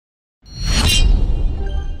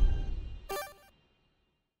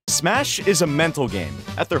Smash is a mental game.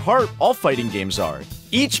 At their heart, all fighting games are.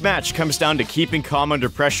 Each match comes down to keeping calm under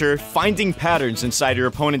pressure, finding patterns inside your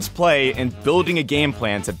opponent's play, and building a game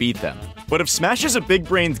plan to beat them. But if Smash is a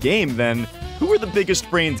big-brained game, then who are the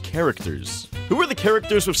biggest-brained characters? Who are the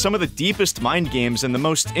characters with some of the deepest mind games and the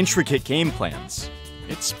most intricate game plans?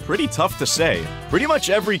 It's pretty tough to say. Pretty much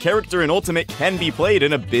every character in Ultimate can be played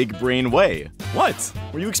in a big brain way. What?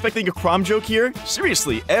 Were you expecting a Crom joke here?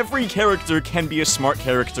 Seriously, every character can be a smart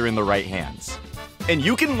character in the right hands. And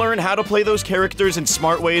you can learn how to play those characters in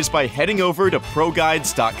smart ways by heading over to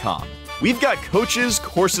ProGuides.com. We've got coaches,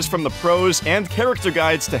 courses from the pros, and character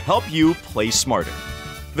guides to help you play smarter.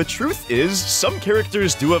 The truth is, some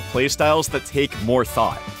characters do have playstyles that take more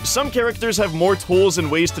thought. Some characters have more tools and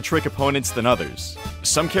ways to trick opponents than others.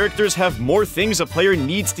 Some characters have more things a player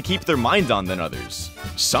needs to keep their mind on than others.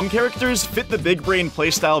 Some characters fit the big brain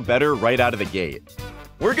playstyle better right out of the gate.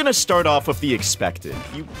 We're gonna start off with the expected.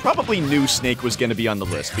 You probably knew Snake was gonna be on the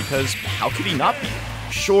list, because how could he not be?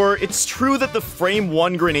 Sure, it's true that the frame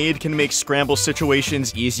 1 grenade can make scramble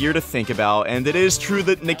situations easier to think about, and it is true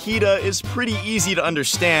that Nikita is pretty easy to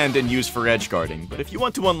understand and use for edge guarding, but if you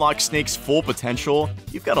want to unlock Snake's full potential,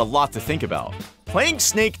 you've got a lot to think about. Playing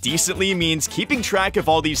Snake decently means keeping track of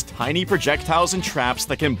all these tiny projectiles and traps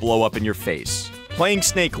that can blow up in your face. Playing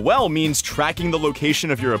Snake well means tracking the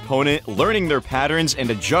location of your opponent, learning their patterns, and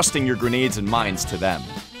adjusting your grenades and mines to them.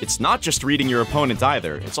 It's not just reading your opponent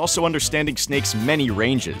either, it's also understanding Snake's many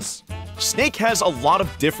ranges. Snake has a lot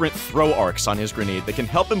of different throw arcs on his grenade that can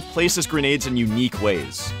help him place his grenades in unique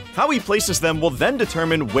ways. How he places them will then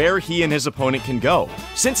determine where he and his opponent can go.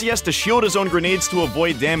 Since he has to shield his own grenades to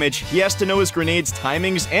avoid damage, he has to know his grenades'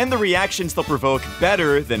 timings and the reactions they'll provoke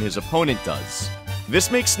better than his opponent does. This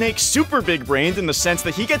makes Snake super big-brained in the sense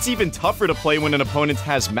that he gets even tougher to play when an opponent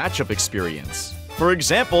has matchup experience. For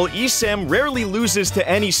example, ESAM rarely loses to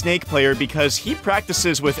any Snake player because he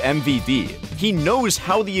practices with MVD. He knows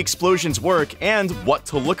how the explosions work and what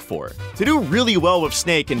to look for. To do really well with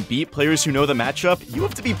Snake and beat players who know the matchup, you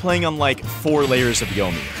have to be playing on like 4 layers of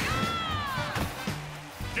Yomi.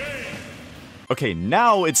 Okay,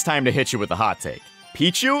 now it's time to hit you with a hot take.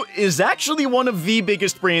 Pichu is actually one of the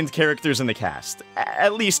biggest brained characters in the cast,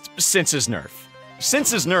 at least since his nerf.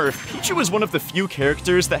 Since his nerf, Pichu is one of the few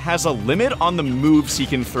characters that has a limit on the moves he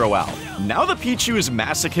can throw out. Now that Pichu's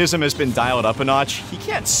masochism has been dialed up a notch, he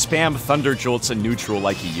can't spam Thunder Jolts in neutral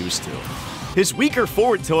like he used to. His weaker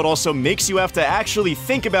forward tilt also makes you have to actually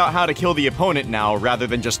think about how to kill the opponent now, rather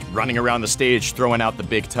than just running around the stage throwing out the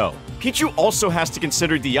big toe. Pichu also has to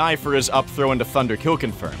consider DI for his up throw into Thunder Kill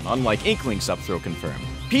Confirm, unlike Inkling's up throw confirm.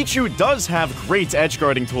 Pichu does have great edge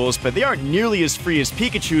guarding tools, but they aren't nearly as free as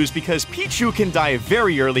Pikachu's because Pichu can die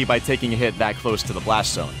very early by taking a hit that close to the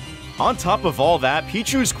blast zone. On top of all that,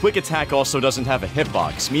 Pichu's quick attack also doesn't have a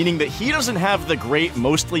hitbox, meaning that he doesn't have the great,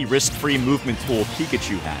 mostly risk-free movement tool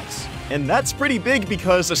Pikachu has. And that's pretty big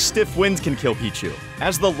because a stiff wind can kill Pichu.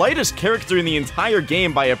 As the lightest character in the entire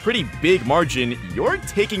game by a pretty big margin, you're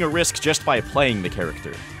taking a risk just by playing the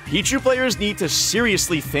character. Pichu players need to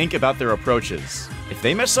seriously think about their approaches. If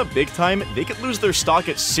they mess up big time, they could lose their stock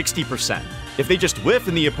at 60%. If they just whiff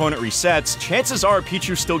and the opponent resets, chances are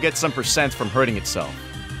Pichu still gets some percent from hurting itself.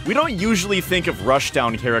 We don't usually think of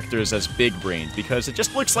rushdown characters as big-brained because it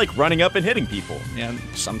just looks like running up and hitting people, and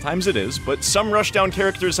sometimes it is, but some rushdown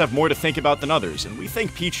characters have more to think about than others, and we think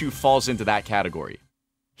Pichu falls into that category.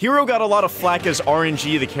 Hero got a lot of flack as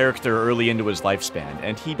RNG the character early into his lifespan,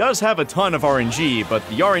 and he does have a ton of RNG, but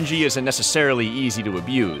the RNG isn't necessarily easy to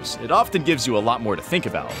abuse. It often gives you a lot more to think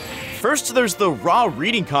about. First, there's the raw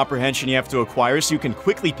reading comprehension you have to acquire so you can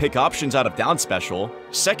quickly pick options out of down special.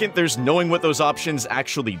 Second, there's knowing what those options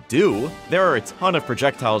actually do. There are a ton of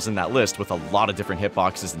projectiles in that list with a lot of different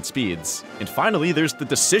hitboxes and speeds. And finally, there's the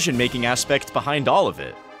decision-making aspect behind all of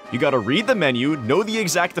it. You gotta read the menu, know the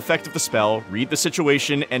exact effect of the spell, read the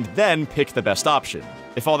situation, and then pick the best option.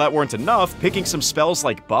 If all that weren't enough, picking some spells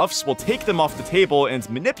like buffs will take them off the table and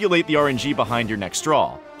manipulate the RNG behind your next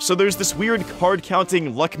draw. So there's this weird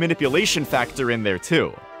card-counting luck manipulation factor in there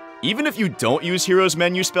too. Even if you don't use Hero's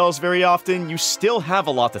menu spells very often, you still have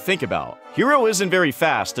a lot to think about. Hero isn't very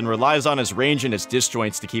fast and relies on his range and his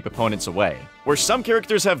disjoints to keep opponents away. Where some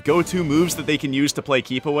characters have go-to moves that they can use to play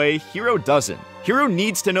keep away, Hero doesn't. Hero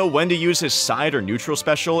needs to know when to use his side or neutral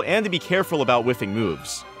special and to be careful about whiffing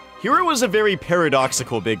moves. Hero is a very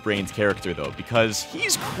paradoxical big-brained character though, because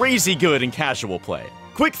he's crazy good in casual play.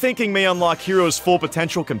 Quick thinking may unlock Hero's full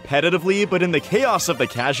potential competitively, but in the chaos of the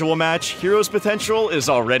casual match, Hero's potential is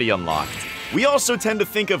already unlocked. We also tend to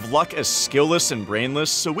think of luck as skillless and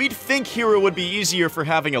brainless, so we'd think Hero would be easier for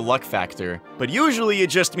having a luck factor. But usually it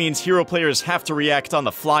just means Hero players have to react on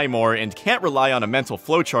the fly more and can't rely on a mental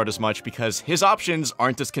flowchart as much because his options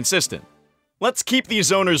aren't as consistent. Let's keep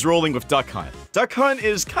these owners rolling with Duck Hunt. Duck Hunt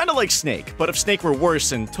is kinda like Snake, but if Snake were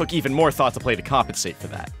worse and took even more thought to play to compensate for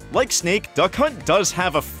that. Like Snake, Duck Hunt does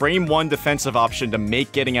have a frame 1 defensive option to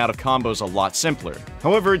make getting out of combos a lot simpler.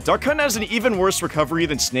 However, Duck Hunt has an even worse recovery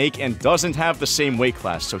than Snake and doesn't have the same weight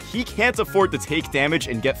class, so he can't afford to take damage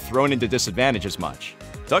and get thrown into disadvantage as much.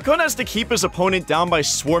 Duck Hunt has to keep his opponent down by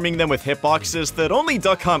swarming them with hitboxes that only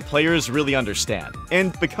Duck Hunt players really understand.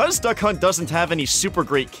 And because Duck Hunt doesn't have any super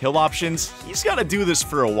great kill options, he's gotta do this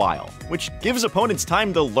for a while, which gives opponents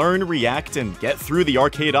time to learn, react, and get through the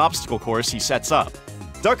arcade obstacle course he sets up.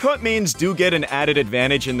 Duck Hunt mains do get an added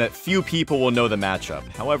advantage in that few people will know the matchup.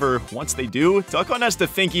 However, once they do, Duck Hunt has to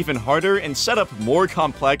think even harder and set up more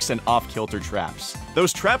complex and off-kilter traps.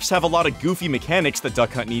 Those traps have a lot of goofy mechanics that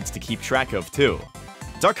Duck Hunt needs to keep track of too.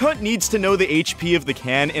 Duck Hunt needs to know the HP of the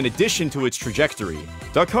can in addition to its trajectory.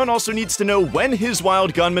 Duck Hunt also needs to know when his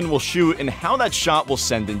wild gunman will shoot and how that shot will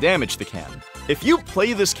send and damage the can. If you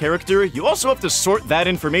play this character, you also have to sort that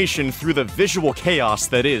information through the visual chaos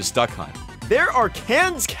that is Duck Hunt. There are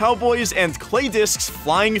cans, cowboys, and clay discs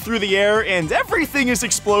flying through the air, and everything is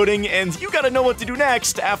exploding, and you gotta know what to do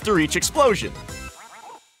next after each explosion.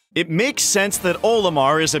 It makes sense that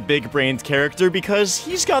Olimar is a big-brained character because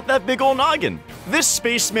he's got that big ol' noggin. This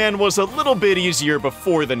spaceman was a little bit easier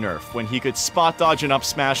before the nerf, when he could spot dodge and up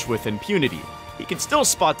smash with impunity. He can still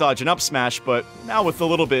spot dodge and up smash, but now with a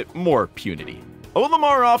little bit more punity.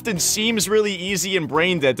 Olimar often seems really easy and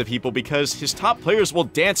brain-dead to people because his top players will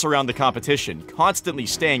dance around the competition, constantly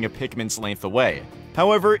staying a Pikmin's length away.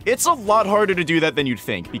 However, it's a lot harder to do that than you'd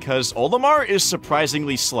think because Olimar is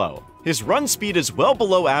surprisingly slow. His run speed is well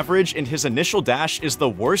below average and his initial dash is the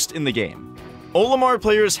worst in the game. Olimar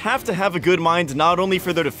players have to have a good mind not only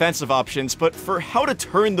for their defensive options, but for how to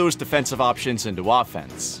turn those defensive options into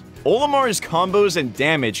offense. Olimar's combos and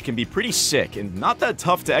damage can be pretty sick and not that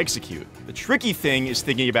tough to execute. The tricky thing is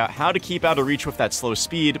thinking about how to keep out of reach with that slow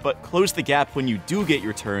speed, but close the gap when you do get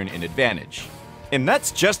your turn in advantage. And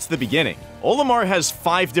that's just the beginning. Olimar has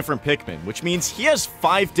 5 different Pikmin, which means he has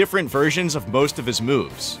 5 different versions of most of his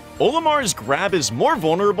moves. Olimar's grab is more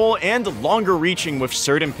vulnerable and longer reaching with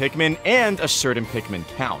certain Pikmin and a certain Pikmin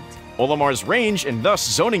count. Olimar's range and thus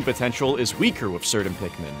zoning potential is weaker with certain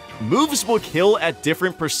Pikmin. Moves will kill at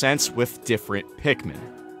different percents with different Pikmin.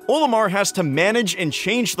 Olimar has to manage and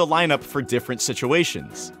change the lineup for different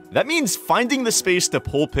situations. That means finding the space to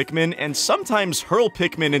pull Pikmin and sometimes hurl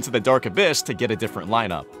Pikmin into the Dark Abyss to get a different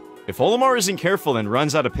lineup. If Olimar isn't careful and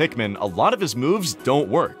runs out of Pikmin, a lot of his moves don't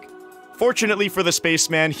work. Fortunately for the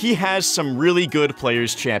Spaceman, he has some really good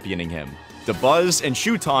players championing him. Dabuz and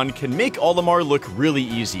Shuton can make Olimar look really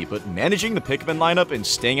easy, but managing the Pikmin lineup and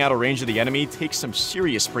staying out of range of the enemy takes some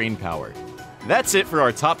serious brain power. That's it for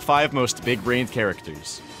our top 5 most big-brained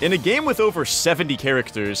characters. In a game with over 70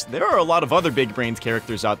 characters, there are a lot of other big-brained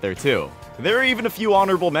characters out there too. There are even a few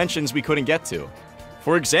honorable mentions we couldn't get to.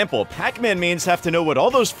 For example, Pac-Man mains have to know what all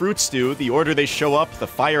those fruits do, the order they show up, the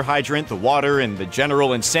fire hydrant, the water, and the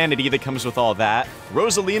general insanity that comes with all that.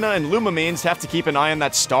 Rosalina and Luma mains have to keep an eye on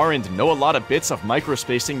that star and know a lot of bits of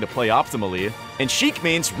microspacing to play optimally. And Sheik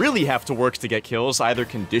mains really have to work to get kills, either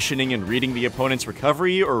conditioning and reading the opponent's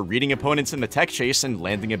recovery, or reading opponents in the tech chase and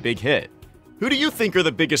landing a big hit. Who do you think are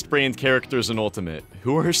the biggest brained characters in Ultimate?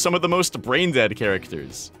 Who are some of the most brain-dead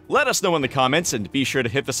characters? Let us know in the comments and be sure to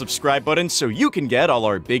hit the subscribe button so you can get all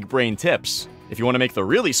our big brain tips. If you want to make the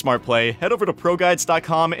really smart play, head over to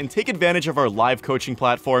ProGuides.com and take advantage of our live coaching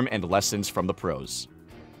platform and lessons from the pros.